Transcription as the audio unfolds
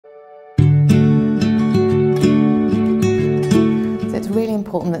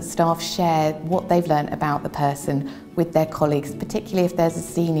important that staff share what they've learnt about the person with their colleagues, particularly if there's a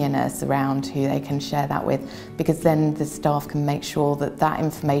senior nurse around who they can share that with, because then the staff can make sure that that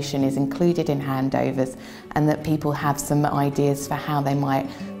information is included in handovers and that people have some ideas for how they might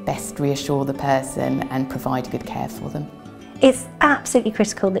best reassure the person and provide good care for them. It's absolutely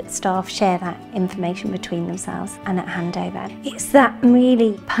critical that staff share that information between themselves and at handover. It's that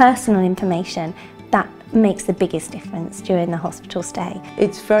really personal information that makes the biggest difference during the hospital stay.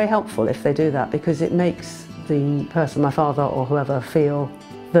 It's very helpful if they do that, because it makes the person, my father or whoever, feel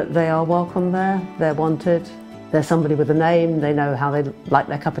that they are welcome there, they're wanted, they're somebody with a name, they know how they like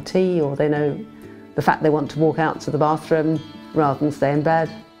their cup of tea, or they know the fact they want to walk out to the bathroom rather than stay in bed.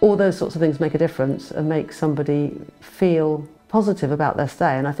 All those sorts of things make a difference and make somebody feel positive about their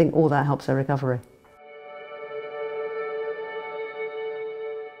stay, and I think all that helps their recovery.